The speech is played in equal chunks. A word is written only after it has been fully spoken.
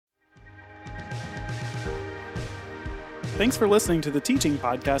Thanks for listening to the teaching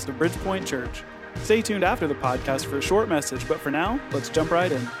podcast of Bridgepoint Church. Stay tuned after the podcast for a short message, but for now, let's jump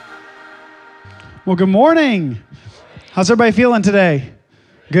right in. Well, good morning. How's everybody feeling today?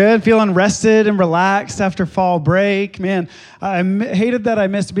 Good, feeling rested and relaxed after fall break. Man, I hated that I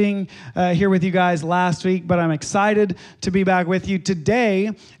missed being here with you guys last week, but I'm excited to be back with you. Today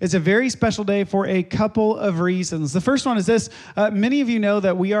is a very special day for a couple of reasons. The first one is this. Many of you know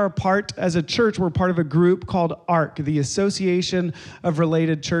that we are as a church, we're part of a group called ARC, the Association of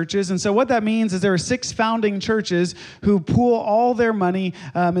Related Churches. And so what that means is there are 6 founding churches who pool all their money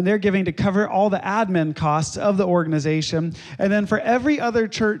and they're giving to cover all the admin costs of the organization. And then for every other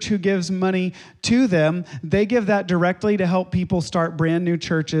church who gives money to them, they give that directly to help people start brand new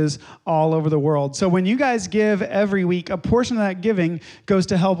churches all over the world. So when you guys give every week, a portion of that giving goes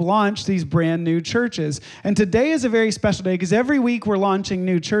to help launch these brand new churches. And today is a very special day because every week we're launching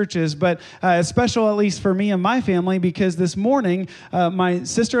new churches, but it's special at least for me and my family because this morning my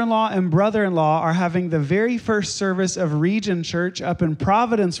sister-in-law and brother-in-law are having the very first service of Region Church up in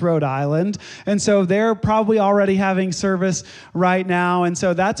Providence, Rhode Island. And so they're probably already having service right now. And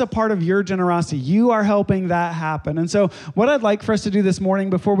so that's a part of your generosity. You are helping that happen. And so what I'd like for us to do this morning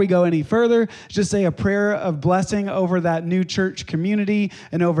before we go any further is just say a prayer of blessing over that new church community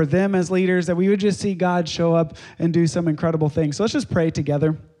and over them as leaders, that we would just see God show up and do some incredible things. So let's just pray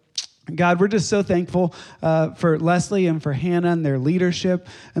together. God, we're just so thankful for Leslie and for Hannah and their leadership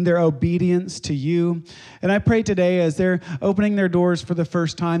and their obedience to you. And I pray today as they're opening their doors for the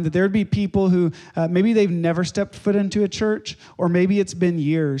first time that there would be people who maybe they've never stepped foot into a church, or maybe it's been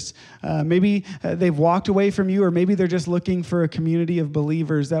years. Maybe they've walked away from you, or maybe they're just looking for a community of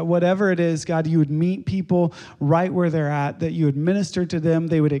believers, that whatever it is, God, you would meet people right where they're at, that you would minister to them,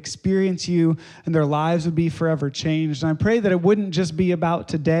 they would experience you, and their lives would be forever changed. And I pray that it wouldn't just be about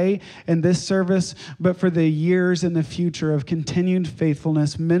today in this service, but for the years in the future of continued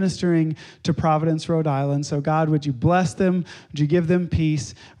faithfulness, ministering to Providence, Rhode Island. So God, would you bless them? Would you give them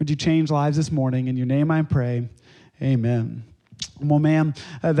peace? Would you change lives this morning? In your name I pray, amen. Well, ma'am,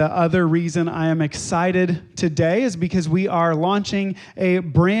 the other reason I am excited today is because we are launching a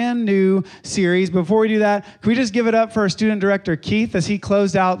brand new series. Before we do that, can we just give it up for our student director, Keith, as he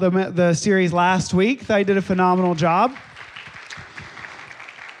closed out the series last week? He did a phenomenal job.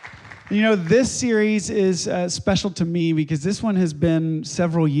 You know, this series is special to me because this one has been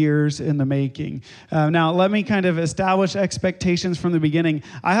several years in the making. Now, let me kind of establish expectations from the beginning.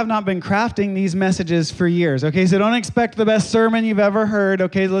 I have not been crafting these messages for years, okay? So don't expect the best sermon you've ever heard,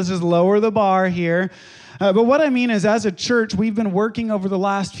 okay? Let's just lower the bar here. But what I mean is, as a church, we've been working over the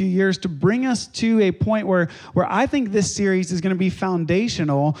last few years to bring us to a point where I think this series is going to be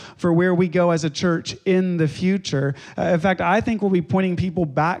foundational for where we go as a church in the future. In fact, I think we'll be pointing people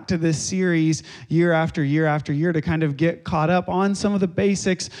back to this series year after year after year to kind of get caught up on some of the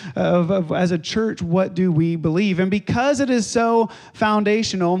basics of as a church, what do we believe? And because it is so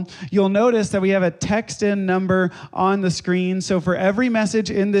foundational, you'll notice that we have a text-in number on the screen. So for every message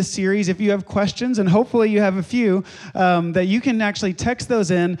in this series, if you have questions, and hopefully you have a few, that you can actually text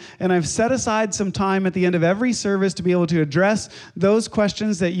those in, and I've set aside some time at the end of every service to be able to address those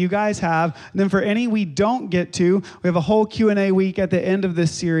questions that you guys have. And then for any we don't get to, we have a whole Q&A week at the end of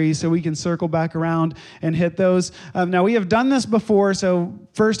this series so we can circle back around and hit those. Now, we have done this before, so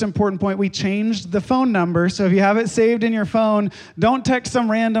first important point, we changed the phone number. So if you have it saved in your phone, don't text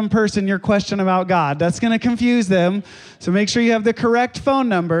some random person your question about God. That's going to confuse them. So make sure you have the correct phone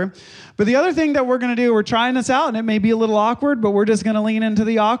number. But the other thing that we're going to do, we're trying this out, and it may be a little awkward, but we're just going to lean into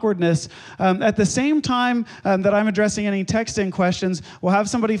the awkwardness. At the same time that I'm addressing any text-in questions, we'll have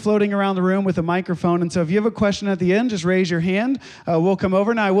somebody floating around the room with a microphone. And so if you have a question at the end, just raise your hand. We'll come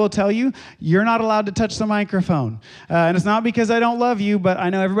over. Now, I will tell you, you're not allowed to touch the microphone. And it's not because I don't love you, but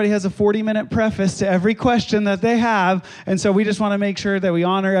I know everybody has a 40-minute preface to every question that they have. And so we just want to make sure that we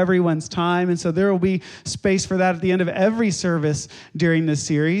honor everyone's time. And so there will be space for that at the end of every service during this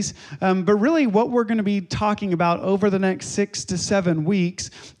series. But really what we're going to be talking about over the next 6 to 7 weeks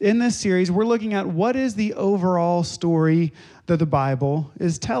in this series, we're looking at what is the overall story that the Bible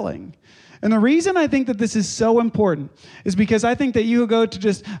is telling. And the reason I think that this is so important is because I think that you go to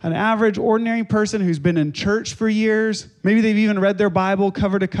just an average, ordinary person who's been in church for years. Maybe they've even read their Bible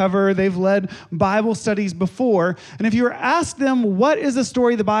cover to cover. They've led Bible studies before. And if you were asked them, what is the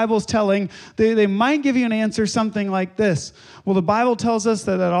story the Bible's telling, they might give you an answer something like this. Well, the Bible tells us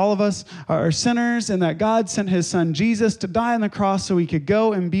that all of us are sinners and that God sent his son Jesus to die on the cross so we could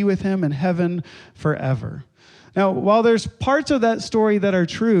go and be with him in heaven forever. Now, while there's parts of that story that are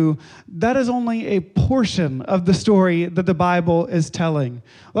true, that is only a portion of the story that the Bible is telling.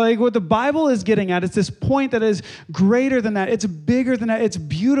 Like what the Bible is getting at, it's this point that is greater than that. It's bigger than that. It's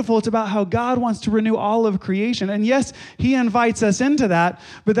beautiful. It's about how God wants to renew all of creation. And yes, he invites us into that,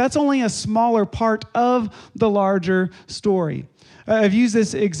 but that's only a smaller part of the larger story. I've used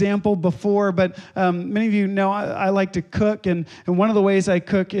this example before, but many of you know I like to cook, and one of the ways I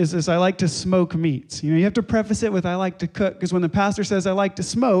cook is I like to smoke meats. You have to preface it with I like to cook, because when the pastor says I like to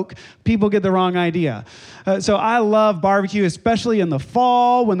smoke, people get the wrong idea. So I love barbecue, especially in the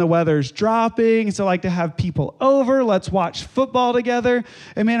fall when the weather's dropping. So I like to have people over. Let's watch football together.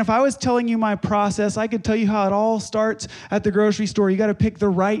 And man, if I was telling you my process, I could tell you how it all starts at the grocery store. You got to pick the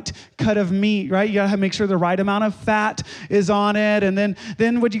right cut of meat, right? You got to make sure the right amount of fat is on it. And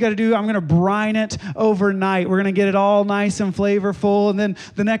then what you got to do, I'm going to brine it overnight. We're going to get it all nice and flavorful. And then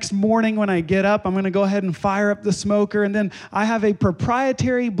the next morning when I get up, I'm going to go ahead and fire up the smoker. And then I have a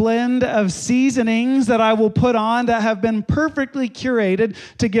proprietary blend of seasonings that I will put on that have been perfectly curated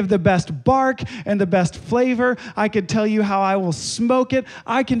to give the best bark and the best flavor. I could tell you how I will smoke it.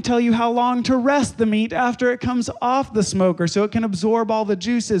 I can tell you how long to rest the meat after it comes off the smoker so it can absorb all the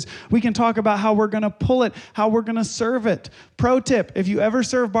juices. We can talk about how we're going to pull it, how we're going to serve it. Pro tip, if you ever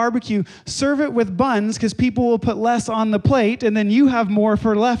serve barbecue, serve it with buns because people will put less on the plate and then you have more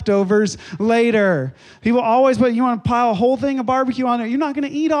for leftovers later. People always put, you want to pile a whole thing of barbecue on there. You're not going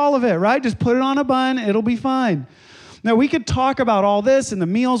to eat all of it, right? Just put it on a bun. It'll be fine. Now, we could talk about all this and the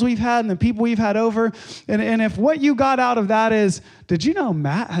meals we've had and the people we've had over. And if what you got out of that is, did you know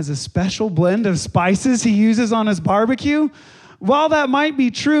Matt has a special blend of spices he uses on his barbecue? While that might be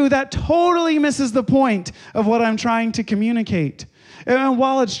true, that totally misses the point of what I'm trying to communicate. And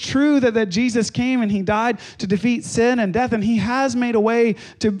while it's true that Jesus came and he died to defeat sin and death, and he has made a way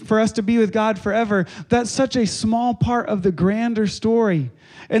for us to be with God forever, that's such a small part of the grander story.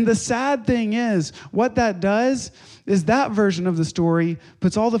 And the sad thing is, what that does is that version of the story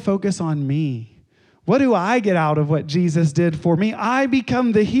puts all the focus on me. What do I get out of what Jesus did for me? I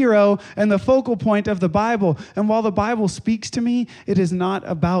become the hero and the focal point of the Bible. And while the Bible speaks to me, it is not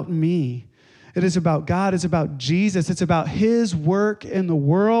about me. It is about God. It's about Jesus. It's about his work in the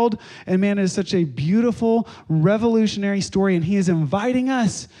world. And man, it is such a beautiful, revolutionary story. And he is inviting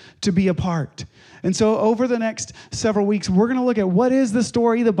us to be a part. And so over the next several weeks, we're going to look at what is the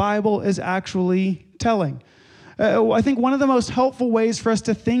story the Bible is actually telling. I think one of the most helpful ways for us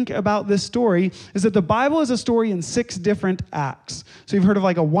to think about this story is that the Bible is a story in 6 different acts. So you've heard of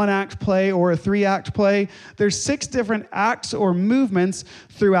like a 1-act play or a 3-act play. There's 6 different acts or movements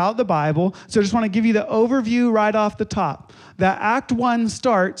throughout the Bible. So I just want to give you the overview right off the top. That Act 1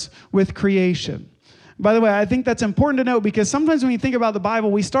 starts with creation. By the way, I think that's important to note because sometimes when you think about the Bible,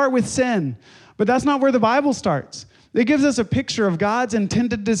 we start with sin, but that's not where the Bible starts. It gives us a picture of God's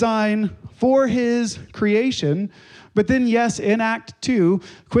intended design for his creation. But then, yes, in Act 2,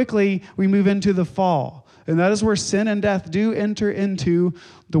 quickly we move into the fall. And that is where sin and death do enter into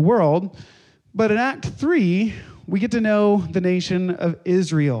the world. But in Act 3, we get to know the nation of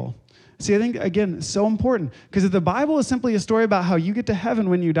Israel. See, I think, again, so important. Because if the Bible is simply a story about how you get to heaven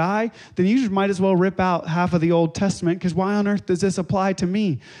when you die, then you might as well rip out half of the Old Testament, because why on earth does this apply to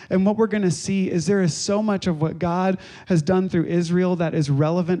me? And what we're going to see is there is so much of what God has done through Israel that is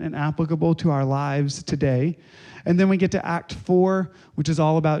relevant and applicable to our lives today. And then we get to Act 4, which is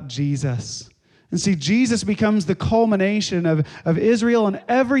all about Jesus. And see, Jesus becomes the culmination of Israel and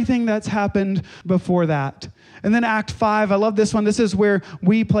everything that's happened before that. And then Act 5, I love this one. This is where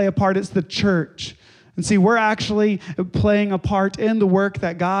we play a part. It's the church. And see, we're actually playing a part in the work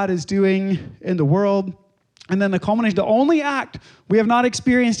that God is doing in the world. And then the culmination, the only act we have not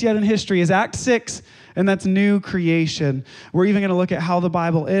experienced yet in history is Act 6, and that's new creation. We're even going to look at how the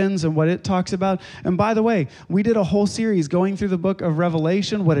Bible ends and what it talks about. And by the way, we did a whole series going through the book of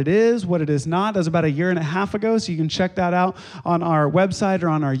Revelation, what it is not. That was about 1.5 years ago, so you can check that out on our website or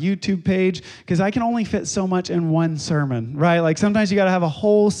on our YouTube page, because I can only fit so much in one sermon, right? Like sometimes you got to have a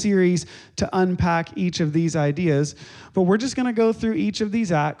whole series to unpack each of these ideas. But we're just going to go through each of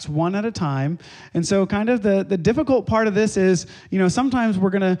these acts one at a time. And so kind of the difficult part of this is, sometimes we're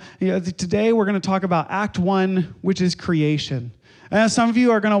going to, today we're going to talk about Act 1, which is creation. And some of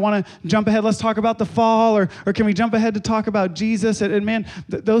you are going to want to jump ahead. Let's talk about the fall, or can we jump ahead to talk about Jesus? And man,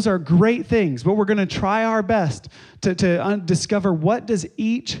 those are great things. But we're going to try our best to discover what does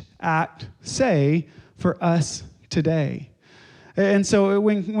each act say for us today. And so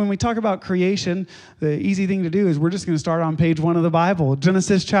when we talk about creation, the easy thing to do is we're just going to start on page 1 of the Bible,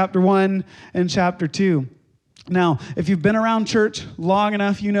 Genesis chapter 1 and chapter 2. Now, if you've been around church long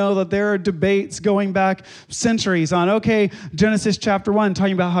enough, you know that there are debates going back centuries on, okay, Genesis chapter 1,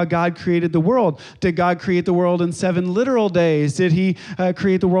 talking about how God created the world. Did God create the world in 7 literal days? Did he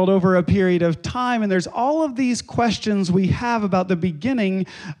create the world over a period of time? And there's all of these questions we have about the beginning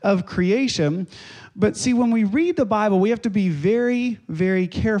of creation. But see, when we read the Bible, we have to be very, very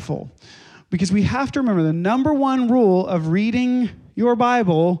careful, because we have to remember the number one rule of reading your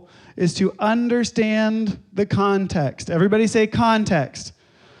Bible is to understand the context. Everybody say context.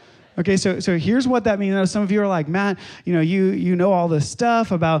 Okay, so here's what that means. Some of you are like, Matt, you know all this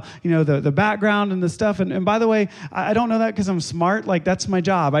stuff about, the background and the stuff. And by the way, I don't know that because I'm smart. Like, that's my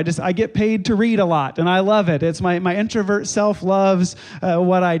job. I get paid to read a lot, and I love it. It's my introvert self loves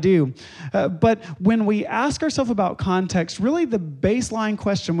what I do. But when we ask ourselves about context, really the baseline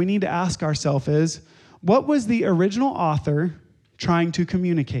question we need to ask ourselves is, what was the original author trying to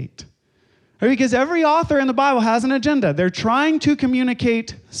communicate? Because every author in the Bible has an agenda. They're trying to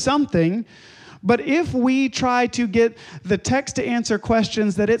communicate something, but if we try to get the text to answer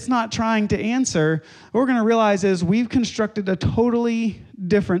questions that it's not trying to answer, what we're going to realize is we've constructed a totally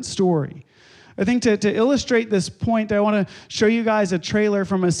different story. I think to illustrate this point, I want to show you guys a trailer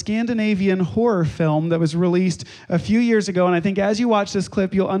from a Scandinavian horror film that was released a few years ago, and I think as you watch this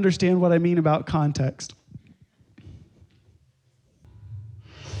clip, you'll understand what I mean about context.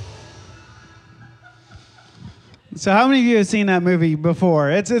 So how many of you have seen that movie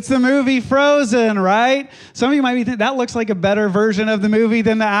before? It's the movie Frozen, right? Some of you might be thinking, that looks like a better version of the movie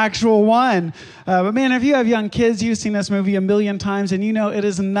than the actual one. But man, if you have young kids, you've seen this movie a million times, and you know it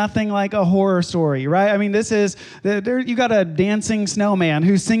is nothing like a horror story, right? I mean, you got a dancing snowman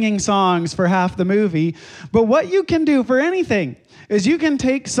who's singing songs for half the movie. But what you can do for anything is you can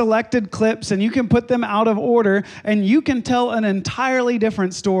take selected clips and you can put them out of order, and you can tell an entirely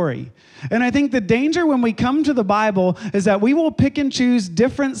different story. And I think the danger when we come to the Bible is that we will pick and choose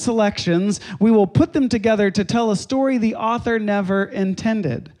different selections. We will put them together to tell a story the author never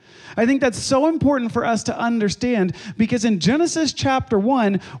intended. I think that's so important for us to understand, because in Genesis chapter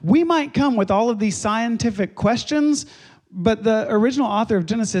 1, we might come with all of these scientific questions, but the original author of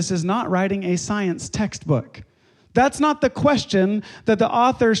Genesis is not writing a science textbook. That's not the question that the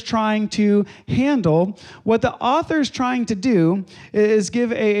author's trying to handle. What the author's trying to do is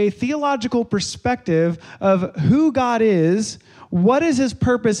give a theological perspective of who God is, what is his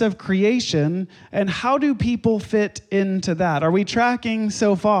purpose of creation, and how do people fit into that. Are we tracking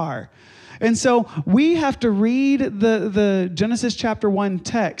so far? And so we have to read the Genesis chapter 1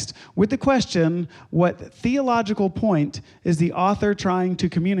 text with the question, what theological point is the author trying to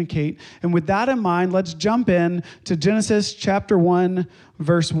communicate? And with that in mind, let's jump in to Genesis chapter 1,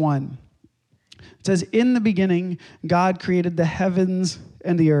 verse 1. It says, "In the beginning, God created the heavens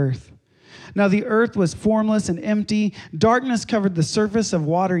and the earth. Now the earth was formless and empty. Darkness covered the surface of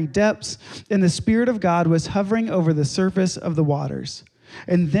watery depths, and the Spirit of God was hovering over the surface of the waters.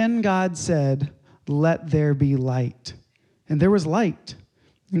 And then God said, 'Let there be light.' And there was light.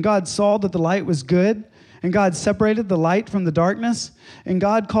 And God saw that the light was good, and God separated the light from the darkness. And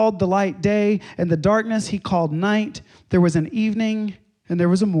God called the light day, and the darkness he called night. There was an evening, and there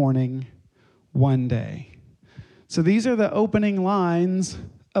was a morning, one day." So these are the opening lines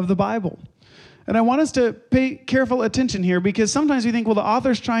of the Bible. And I want us to pay careful attention here, because sometimes we think, well, the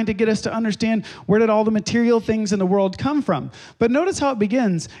author's trying to get us to understand where did all the material things in the world come from. But notice how it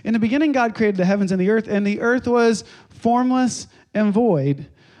begins. In the beginning, God created the heavens and the earth was formless and void.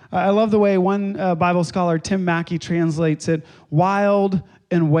 I love the way one Bible scholar, Tim Mackey, translates it, wild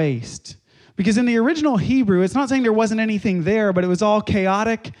and waste. Because in the original Hebrew, it's not saying there wasn't anything there, but it was all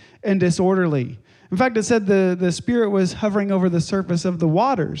chaotic and disorderly. In fact, it said the Spirit was hovering over the surface of the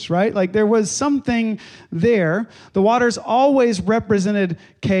waters, right? Like there was something there. The waters always represented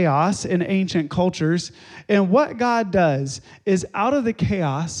chaos in ancient cultures. And what God does is out of the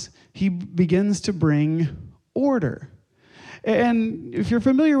chaos, he begins to bring order. And if you're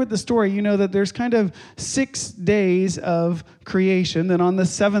familiar with the story, you know that there's kind of 6 days of creation. Then on the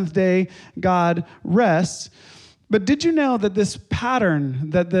 7th day, God rests. But did you know that this pattern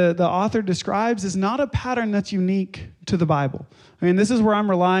that the author describes is not a pattern that's unique to the Bible? I mean, this is where I'm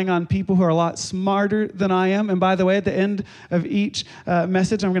relying on people who are a lot smarter than I am. And by the way, at the end of each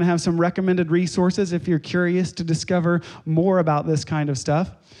message, I'm going to have some recommended resources if you're curious to discover more about this kind of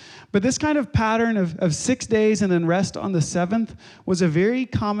stuff. But this kind of pattern of 6 days and then rest on the 7th was a very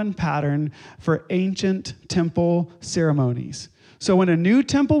common pattern for ancient temple ceremonies. So when a new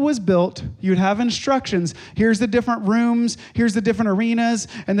temple was built, you'd have instructions. Here's the different rooms. Here's the different arenas.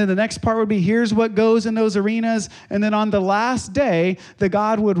 And then the next part would be, here's what goes in those arenas. And then on the last day, the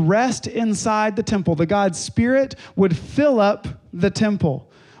God would rest inside the temple. The God's Spirit would fill up the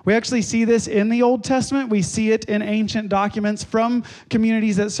temple. We actually see this in the Old Testament. We see it in ancient documents from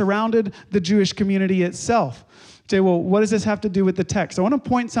communities that surrounded the Jewish community itself. Say, well, what does this have to do with the text? I want to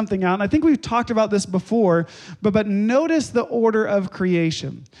point something out, and I think we've talked about this before, but notice the order of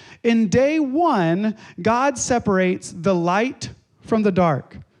creation. In day one, God separates the light from the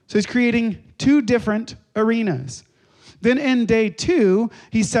dark. So he's creating two different arenas. Then in day two,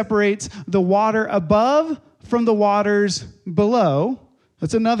 he separates the water above from the waters below.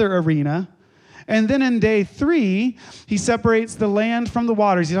 That's another arena. And then in day three, he separates the land from the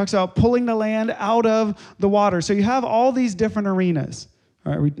waters. He talks about pulling the land out of the water. So you have all these different arenas.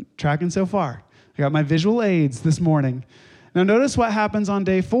 All right, are we tracking so far? I got my visual aids this morning. Now notice what happens on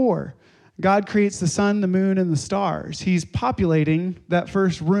day four. God creates the sun, the moon, and the stars. He's populating that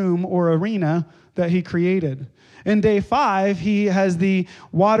first room or arena that he created. In day 5, he has the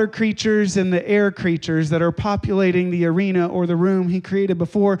water creatures and the air creatures that are populating the arena or the room he created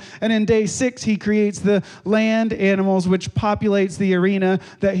before. And in day 6, he creates the land animals, which populates the arena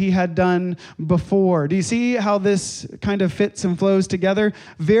that he had done before. Do you see how this kind of fits and flows together?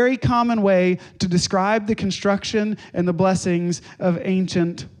 Very common way to describe the construction and the blessings of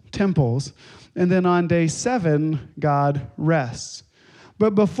ancient temples. And then on day 7, God rests.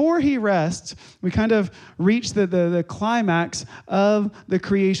 But before he rests, we kind of reach the climax of the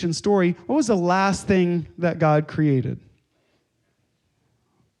creation story. What was the last thing that God created?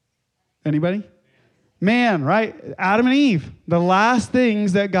 Anybody? Man, right? Adam and Eve, the last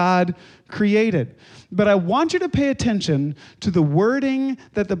things that God created. But I want you to pay attention to the wording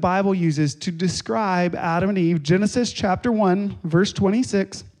that the Bible uses to describe Adam and Eve. Genesis chapter 1, verse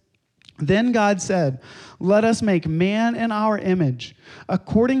 26. Then God said, "Let us make man in our image,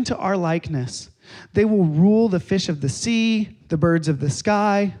 according to our likeness. They will rule the fish of the sea, the birds of the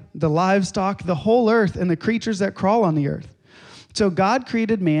sky, the livestock, the whole earth, and the creatures that crawl on the earth." So God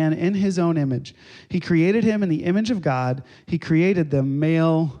created man in his own image. He created him in the image of God. He created them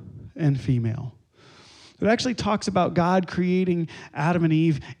male and female. It actually talks about God creating Adam and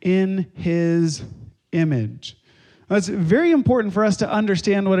Eve in his image. It's very important for us to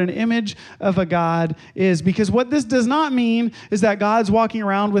understand what an image of a God is, because what this does not mean is that God's walking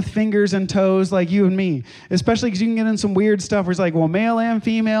around with fingers and toes like you and me, especially because you can get in some weird stuff where it's like, well, male and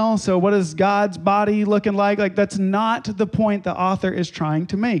female, so what is God's body looking like? Like, that's not the point the author is trying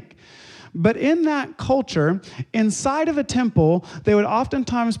to make. But in that culture, inside of a temple, they would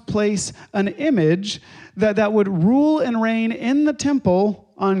oftentimes place an image that would rule and reign in the temple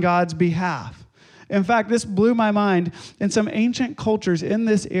on God's behalf. In fact, this blew my mind. In some ancient cultures in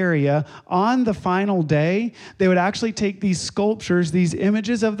this area, on the final day, they would actually take these sculptures, these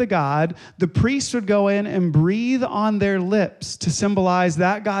images of the god. The priests would go in and breathe on their lips to symbolize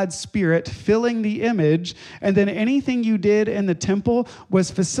that God's spirit filling the image. And then anything you did in the temple was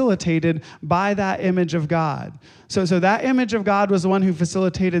facilitated by that image of God. So that image of God was the one who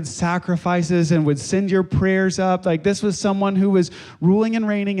facilitated sacrifices and would send your prayers up. Like, this was someone who was ruling and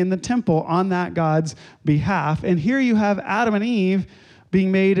reigning in the temple on that God's behalf. And here you have Adam and Eve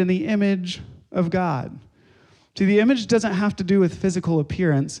being made in the image of God. See, the image doesn't have to do with physical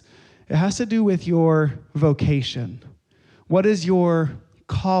appearance. It has to do with your vocation. What is your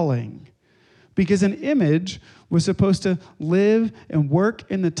calling? Because an image was supposed to live and work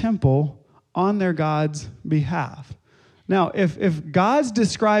in the temple on their God's behalf. Now, if God's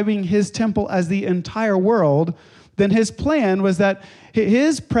describing his temple as the entire world, then his plan was that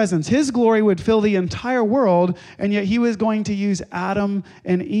his presence, his glory would fill the entire world, and yet he was going to use Adam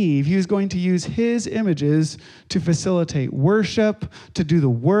and Eve. He was going to use his images to facilitate worship, to do the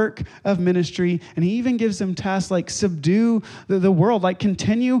work of ministry, and he even gives them tasks like subdue the world, like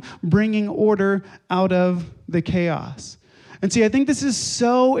continue bringing order out of the chaos. And see, I think this is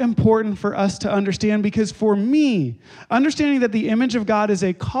so important for us to understand, because for me, understanding that the image of God is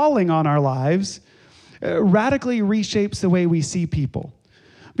a calling on our lives radically reshapes the way we see people.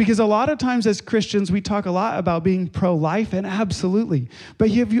 Because a lot of times as Christians, we talk a lot about being pro-life, and absolutely. But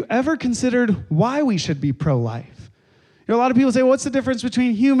have you ever considered why we should be pro-life? You know, a lot of people say, well, what's the difference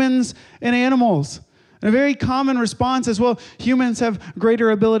between humans and animals? And a very common response is, well, humans have greater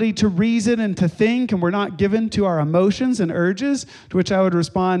ability to reason and to think, and we're not given to our emotions and urges, to which I would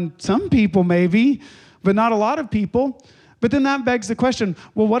respond, some people maybe, but not a lot of people. But then that begs the question,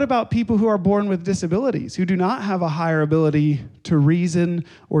 well, what about people who are born with disabilities, who do not have a higher ability to reason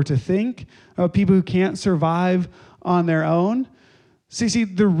or to think, people who can't survive on their own? See,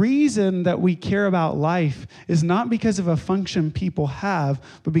 the reason that we care about life is not because of a function people have,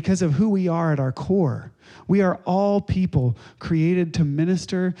 but because of who we are at our core. We are all people created to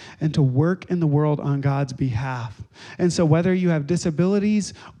minister and to work in the world on God's behalf. And so whether you have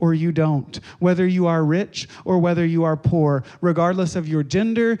disabilities or you don't, whether you are rich or whether you are poor, regardless of your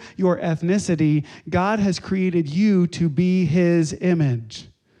gender, your ethnicity, God has created you to be his image.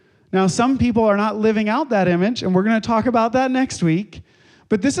 Now, some people are not living out that image, and we're going to talk about that next week.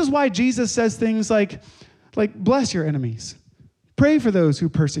 But this is why Jesus says things like bless your enemies. Pray for those who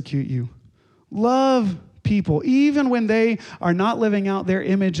persecute you. Love people, even when they are not living out their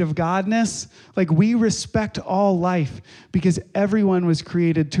image of godness. Like, we respect all life because everyone was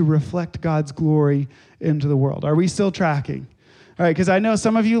created to reflect God's glory into the world. Are we still tracking? All right, because I know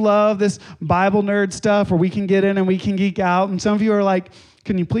some of you love this Bible nerd stuff where we can get in and we can geek out. And some of you are like,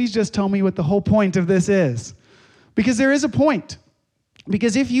 can you please just tell me what the whole point of this is? Because there is a point.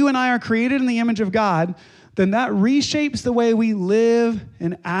 Because if you and I are created in the image of God, then that reshapes the way we live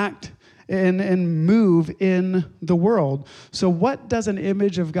and act and move in the world. So what does an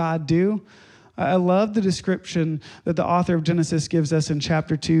image of God do? I love the description that the author of Genesis gives us in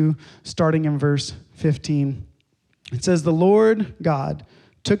chapter 2, starting in verse 15. It says, the Lord God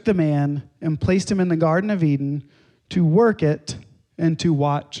took the man and placed him in the Garden of Eden to work it and to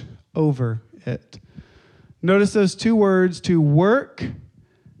watch over it. Notice those two words, to work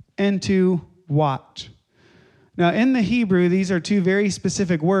and to watch. Now, in the Hebrew, these are two very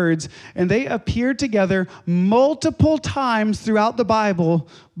specific words, and they appear together multiple times throughout the Bible,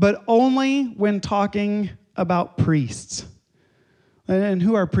 but only when talking about priests. And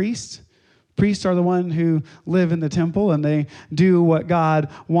who are priests? Priests are the ones who live in the temple, and they do what God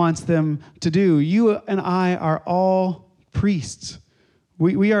wants them to do. You and I are all priests.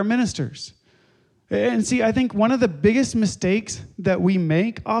 We are ministers. And see, I think one of the biggest mistakes that we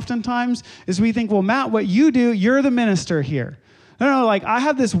make oftentimes is we think, well, Matt, what you do, you're the minister here. No, like I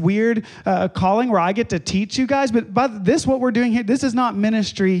have this weird calling where I get to teach you guys, but this, what we're doing here, this is not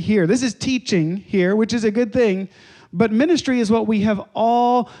ministry here. This is teaching here, which is a good thing. But ministry is what we have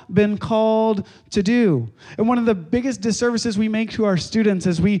all been called to do. And one of the biggest disservices we make to our students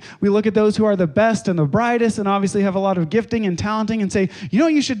is we look at those who are the best and the brightest and obviously have a lot of gifting and talenting and say, you know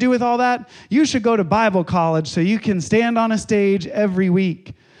what you should do with all that? You should go to Bible college so you can stand on a stage every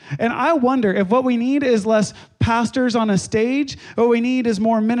week. And I wonder if what we need is less pastors on a stage, what we need is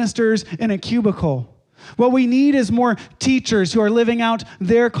more ministers in a cubicle. What we need is more teachers who are living out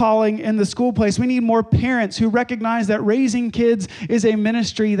their calling in the school place. We need more parents who recognize that raising kids is a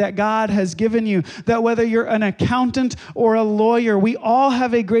ministry that God has given you, that whether you're an accountant or a lawyer, we all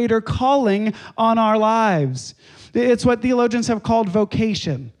have a greater calling on our lives. It's what theologians have called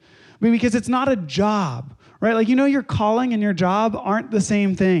vocation, because it's not a job, right? Like, you know, your calling and your job aren't the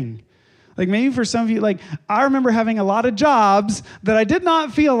same thing. Like maybe for some of you, like I remember having a lot of jobs that I did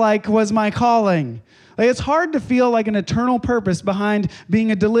not feel like was my calling. Like it's hard to feel like an eternal purpose behind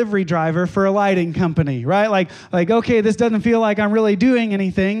being a delivery driver for a lighting company, right? Like, okay, this doesn't feel like I'm really doing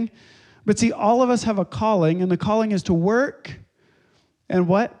anything. But see, all of us have a calling, and the calling is to work and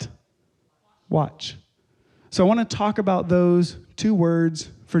what? Watch. So I want to talk about those two words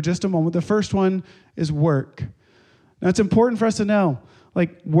for just a moment. The first one is work. Now it's important for us to know,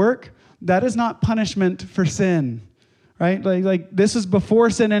 like work, that is not punishment for sin. Right? Like this is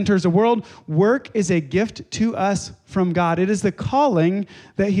before sin enters the world. Work is a gift to us from God. It is the calling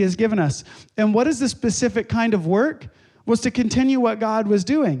that he has given us. And what is the specific kind of work? Was to continue what God was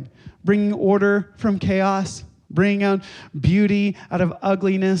doing, bringing order from chaos, bringing out beauty out of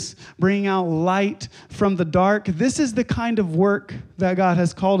ugliness, bringing out light from the dark. This is the kind of work that God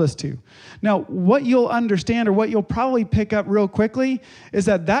has called us to. Now, what you'll understand, or what you'll probably pick up real quickly, is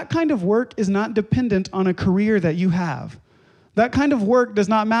that kind of work is not dependent on a career that you have. That kind of work does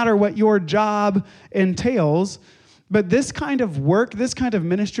not matter what your job entails, but this kind of work, this kind of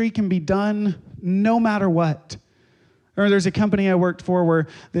ministry can be done no matter what. Or there's a company I worked for where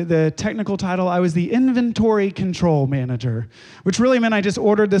the technical title, I was the inventory control manager, which really meant I just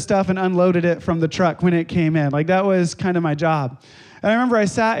ordered the stuff and unloaded it from the truck when it came in. Like that was kind of my job. And I remember I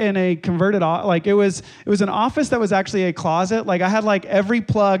sat in a converted, like it was an office that was actually a closet. Like I had like every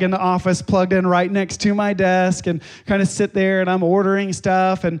plug in the office plugged in right next to my desk and kind of sit there and I'm ordering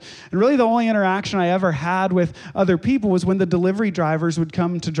stuff. And really the only interaction I ever had with other people was when the delivery drivers would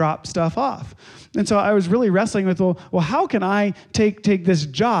come to drop stuff off. And so I was really wrestling with, well, how can I take this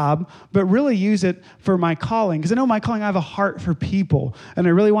job, but really use it for my calling? Because I know my calling, I have a heart for people, and I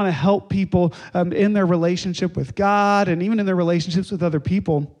really want to help people in their relationship with God and even in their relationships with other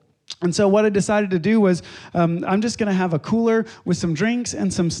people. And so what I decided to do was I'm just going to have a cooler with some drinks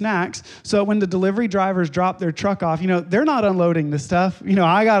and some snacks. So when the delivery drivers drop their truck off, they're not unloading the stuff.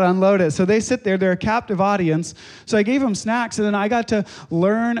 I got to unload it. So they sit there. They're a captive audience. So I gave them snacks, and then I got to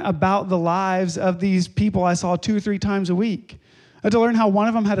learn about the lives of these people I saw 2 or 3 times a week. I had to learn how one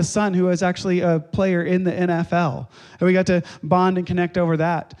of them had a son who was actually a player in the NFL. And we got to bond and connect over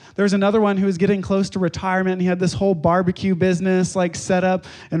that. There was another one who was getting close to retirement, and he had this whole barbecue business set up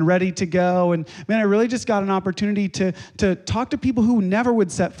and ready to go. And man, I really just got an opportunity to talk to people who never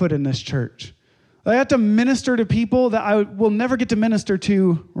would set foot in this church. I got to minister to people that I will never get to minister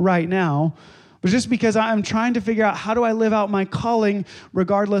to right now, but just because I'm trying to figure out how do I live out my calling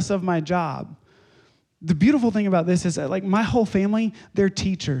regardless of my job. The beautiful thing about this is that, my whole family, they're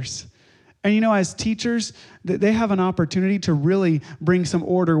teachers. And as teachers, they have an opportunity to really bring some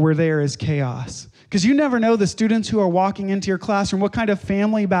order where there is chaos. Because you never know the students who are walking into your classroom, what kind of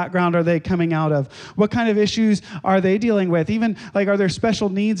family background are they coming out of? What kind of issues are they dealing with? Even, are there special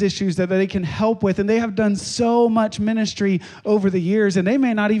needs issues that they can help with? And they have done so much ministry over the years, and they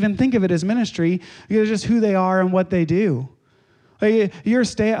may not even think of it as ministry. It's just who they are and what they do. You're a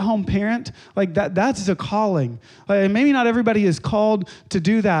stay-at-home parent, that's a calling. Maybe not everybody is called to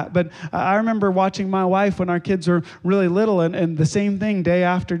do that, but I remember watching my wife when our kids were really little, and the same thing day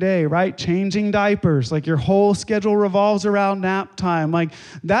after day, right? Changing diapers, your whole schedule revolves around nap time.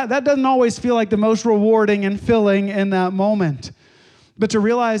 That doesn't always feel like the most rewarding and filling in that moment. But to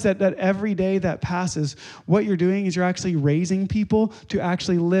realize that every day that passes, what you're doing is you're actually raising people to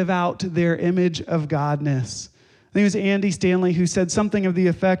actually live out their image of Godness. I think it was Andy Stanley who said something of the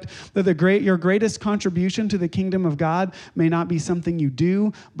effect that your greatest contribution to the kingdom of God may not be something you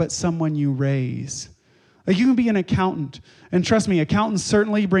do, but someone you raise. You can be an accountant, and trust me, accountants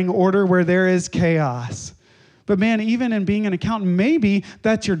certainly bring order where there is chaos. But man, even in being an accountant, maybe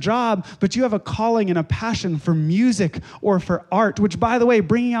that's your job, but you have a calling and a passion for music or for art, which, by the way,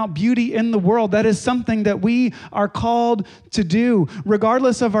 bringing out beauty in the world, that is something that we are called to do.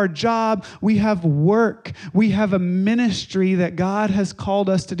 Regardless of our job, we have work. We have a ministry that God has called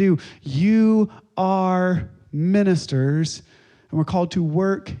us to do. You are ministers, and we're called to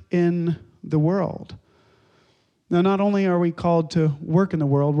work in the world. Now, not only are we called to work in the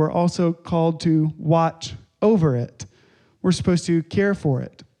world, we're also called to watch over it. We're supposed to care for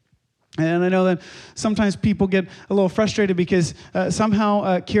it. And I know that sometimes people get a little frustrated because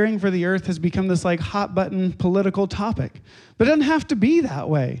somehow caring for the earth has become this hot button political topic. But it doesn't have to be that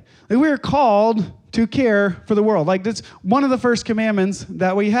way. We are called to care for the world. That's one of the first commandments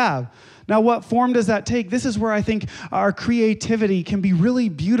that we have. Now, what form does that take? This is where I think our creativity can be really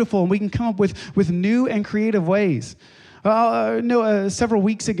beautiful, and we can come up with new and creative ways. Several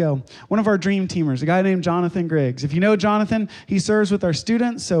weeks ago, one of our dream teamers, a guy named Jonathan Griggs. If you know Jonathan, he serves with our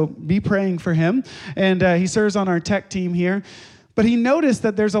students, so be praying for him. And he serves on our tech team here. But he noticed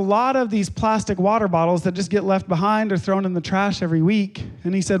that there's a lot of these plastic water bottles that just get left behind or thrown in the trash every week.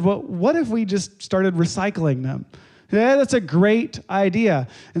 And he said, well, what if we just started recycling them? Yeah, that's a great idea.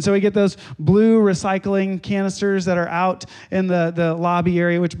 And so we get those blue recycling canisters that are out in the lobby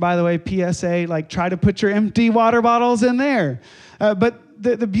area, which, by the way, PSA, try to put your empty water bottles in there. But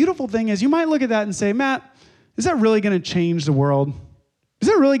the beautiful thing is you might look at that and say, Matt, is that really going to change the world? Is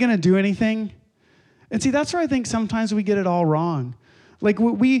that really going to do anything? And see, that's where I think sometimes we get it all wrong.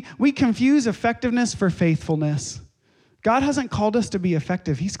 We confuse effectiveness for faithfulness. God hasn't called us to be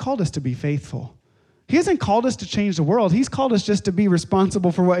effective. He's called us to be faithful. He hasn't called us to change the world. He's called us just to be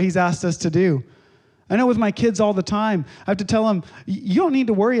responsible for what he's asked us to do. I know with my kids all the time, I have to tell them, you don't need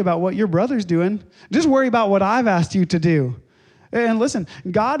to worry about what your brother's doing. Just worry about what I've asked you to do. And listen,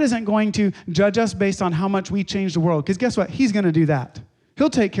 God isn't going to judge us based on how much we change the world, because guess what? He's going to do that. He'll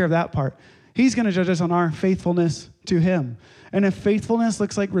take care of that part. He's going to judge us on our faithfulness to him. And if faithfulness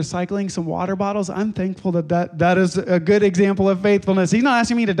looks like recycling some water bottles, I'm thankful that is a good example of faithfulness. He's not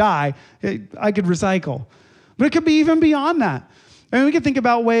asking me to die. I could recycle. But it could be even beyond that. And we could think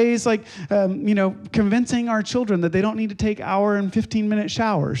about ways convincing our children that they don't need to take hour and 15-minute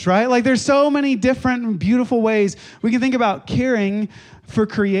showers, right? There's so many different beautiful ways we can think about caring for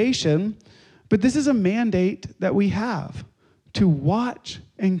creation. But this is a mandate that we have to watch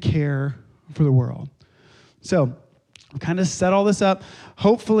and care for the world. So we kind of set all this up.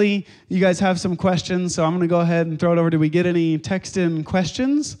 Hopefully, you guys have some questions, so I'm going to go ahead and throw it over. Did we get any text-in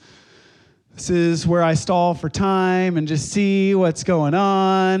questions? This is where I stall for time and just see what's going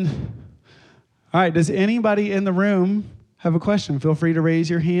on. All right, does anybody in the room have a question? Feel free to raise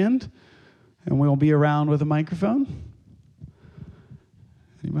your hand, and we'll be around with a microphone.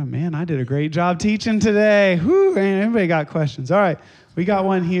 Man, I did a great job teaching today. Whew, anybody got questions? All right, We got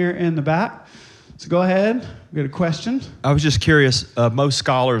one here in the back. So go ahead. We got a question. I was just curious, most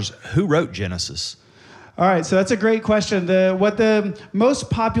scholars, who wrote Genesis? All right, so that's a great question. What the most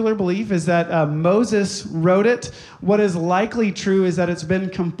popular belief is that Moses wrote it. What is likely true is that it's been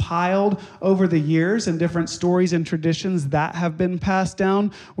compiled over the years and different stories and traditions that have been passed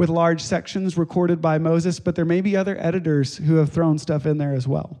down with large sections recorded by Moses, but there may be other editors who have thrown stuff in there as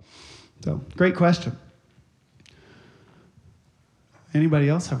well. So, great question. Anybody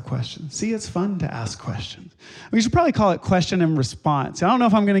else have questions? See, it's fun to ask questions. We should probably call it question and response. I don't know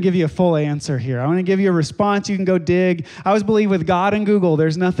if I'm going to give you a full answer here. I'm going to give you a response. You can go dig. I always believe with God and Google,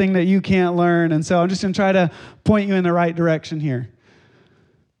 there's nothing that you can't learn. And so I'm just going to try to point you in the right direction here.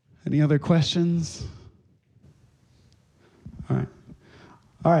 Any other questions? All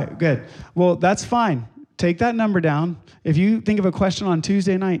right, good. Well, that's fine. Take that number down. If you think of a question on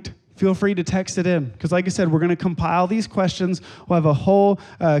Tuesday night, feel free to text it in. Because like I said, we're going to compile these questions. We'll have a whole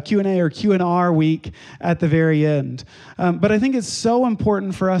Q&A or Q&R week at the very end. But I think it's so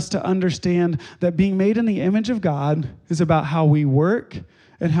important for us to understand that being made in the image of God is about how we work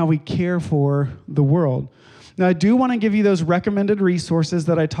and how we care for the world. Now, I do want to give you those recommended resources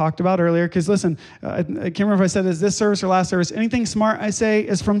that I talked about earlier, because listen, I can't remember if I said this service or last service. Anything smart I say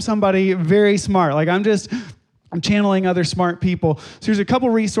is from somebody very smart. Like I'm channeling other smart people. So here's a couple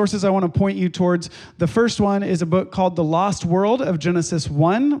resources I want to point you towards. The first one is a book called The Lost World of Genesis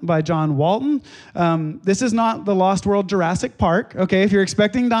 1 by John Walton. This is not The Lost World Jurassic Park. Okay, if you're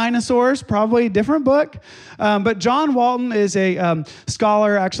expecting dinosaurs, probably a different book. But John Walton is a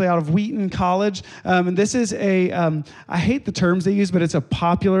scholar actually out of Wheaton College. And this is I hate the terms they use, but it's a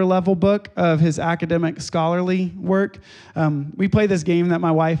popular level book of his academic scholarly work. We play this game that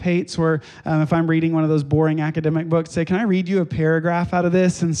my wife hates where if I'm reading one of those boring academic books, say, can I read you a paragraph out of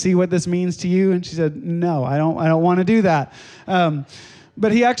this and see what this means to you? And she said, no, I don't want to do that.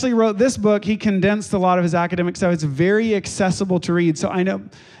 But he actually wrote this book. He condensed a lot of his academic stuff. It's very accessible to read. So I know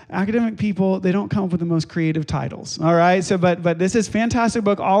academic people, they don't come up with the most creative titles. All right. So, but this is a fantastic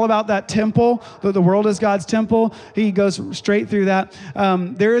book all about that temple, that the world is God's temple. He goes straight through that.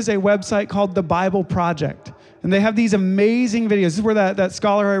 There is a website called The Bible Project. And they have these amazing videos. This is where that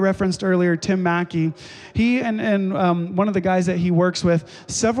scholar I referenced earlier, Tim Mackey, he and one of the guys that he works with,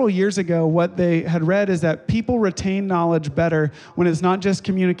 several years ago, what they had read is that people retain knowledge better when it's not just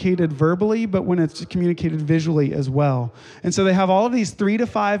communicated verbally, but when it's communicated visually as well. And so they have all of these 3 to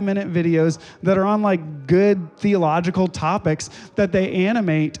 5 minute videos that are on like good theological topics that they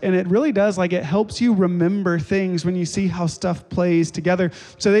animate. And it really does, like it helps you remember things when you see how stuff plays together.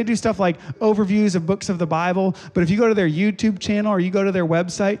 So they do stuff like overviews of books of the Bible. But if you go to their YouTube channel or you go to their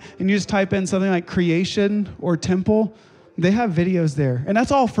website and you just type in something like creation or temple, they have videos there. And that's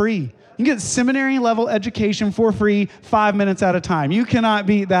all free. You can get seminary level education for free 5 minutes at a time. You cannot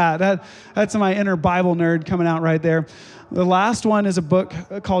beat that. That's my inner Bible nerd coming out right there. The last one is a book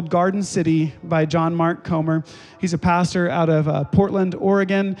called Garden City by John Mark Comer. He's a pastor out of Portland,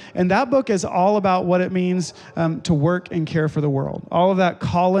 Oregon. And that book is all about what it means to work and care for the world. All of that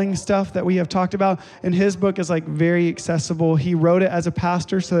calling stuff that we have talked about. And his book is like very accessible. He wrote it as a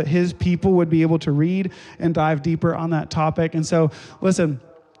pastor so that his people would be able to read and dive deeper on that topic. And so, listen,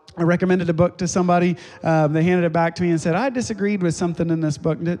 I recommended a book to somebody. They handed it back to me and said, I disagreed with something in this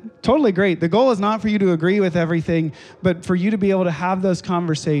book. Totally great. The goal is not for you to agree with everything, but for you to be able to have those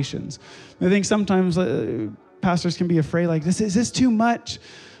conversations. I think sometimes pastors can be afraid, like, is this too much?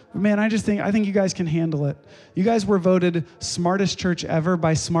 But man, I think you guys can handle it. You guys were voted smartest church ever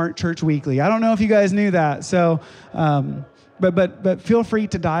by Smart Church Weekly. I don't know if you guys knew that. So, but feel free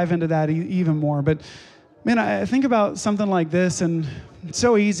to dive into that even more. But man, I think about something like this, and it's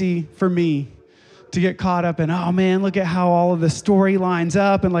so easy for me to get caught up in, oh man, look at how all of the story lines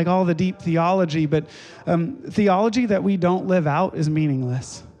up and like all the deep theology. But theology that we don't live out is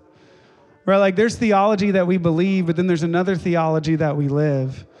meaningless. Right? Like there's theology that we believe, but then there's another theology that we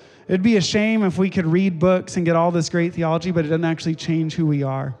live. It'd be a shame if we could read books and get all this great theology, but it doesn't actually change who we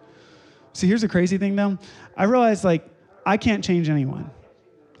are. See, here's the crazy thing though. I realized like I can't change anyone.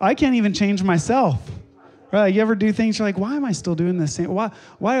 I can't even change myself. Right? You ever do things, you're like, why am I still doing this? Why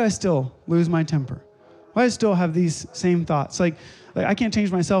do I still lose my temper? Why do I still have these same thoughts? Like I can't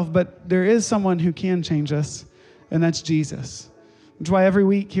change myself, but there is someone who can change us, and that's Jesus. Which is why every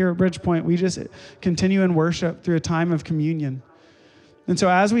week here at Bridgepoint, we just continue in worship through a time of communion. And so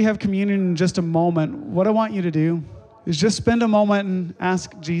as we have communion in just a moment, what I want you to do is just spend a moment and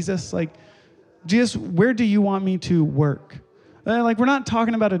ask Jesus, like, Jesus, where do you want me to work? Like, we're not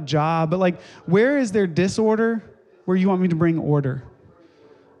talking about a job, but like, where is there disorder where you want me to bring order?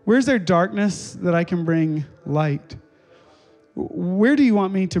 Where's there darkness that I can bring light? Where do you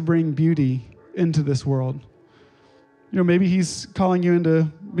want me to bring beauty into this world? Maybe he's calling you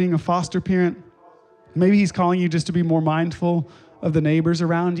into being a foster parent. Maybe he's calling you just to be more mindful of the neighbors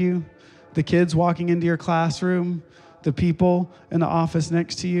around you, the kids walking into your classroom, the people in the office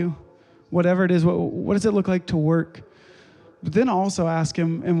next to you. Whatever it is, what does it look like to work? But then also ask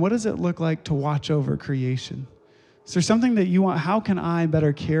him, and what does it look like to watch over creation? Is there something that you want? How can I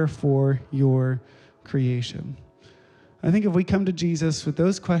better care for your creation? I think if we come to Jesus with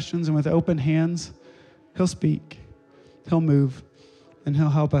those questions and with open hands, he'll speak, he'll move, and he'll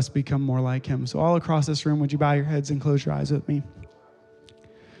help us become more like him. So all across this room, would you bow your heads and close your eyes with me?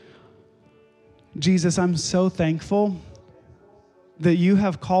 Jesus, I'm so thankful that you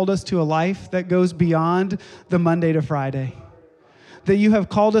have called us to a life that goes beyond the Monday to Friday. That you have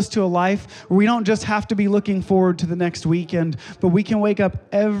called us to a life where we don't just have to be looking forward to the next weekend, but we can wake up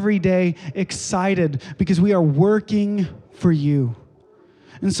every day excited because we are working for you.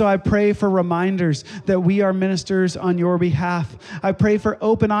 And so I pray for reminders that we are ministers on your behalf. I pray for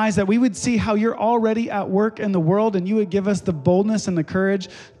open eyes that we would see how you're already at work in the world and you would give us the boldness and the courage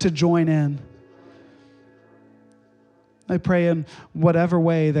to join in. I pray in whatever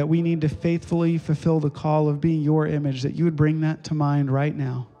way that we need to faithfully fulfill the call of being your image, that you would bring that to mind right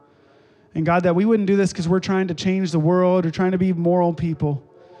now. And God, that we wouldn't do this because we're trying to change the world or trying to be moral people,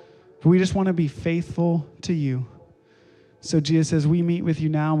 but we just want to be faithful to you. So Jesus, as we meet with you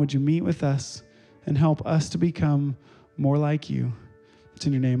now, would you meet with us and help us to become more like you? It's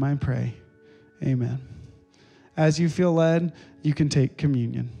in your name I pray. Amen. As you feel led, you can take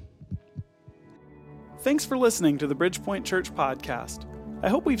communion. Thanks for listening to the Bridgepoint Church podcast. I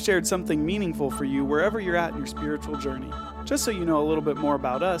hope we've shared something meaningful for you wherever you're at in your spiritual journey. Just so you know a little bit more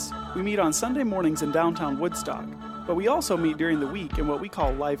about us, we meet on Sunday mornings in downtown Woodstock, but we also meet during the week in what we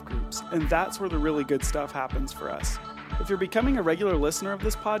call life groups, and that's where the really good stuff happens for us. If you're becoming a regular listener of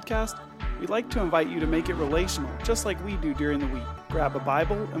this podcast, we'd like to invite you to make it relational, just like we do during the week. Grab a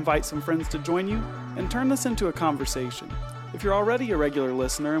Bible, invite some friends to join you, and turn this into a conversation. If you're already a regular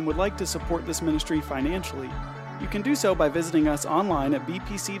listener and would like to support this ministry financially, you can do so by visiting us online at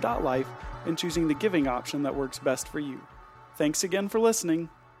bpc.life and choosing the giving option that works best for you. Thanks again for listening.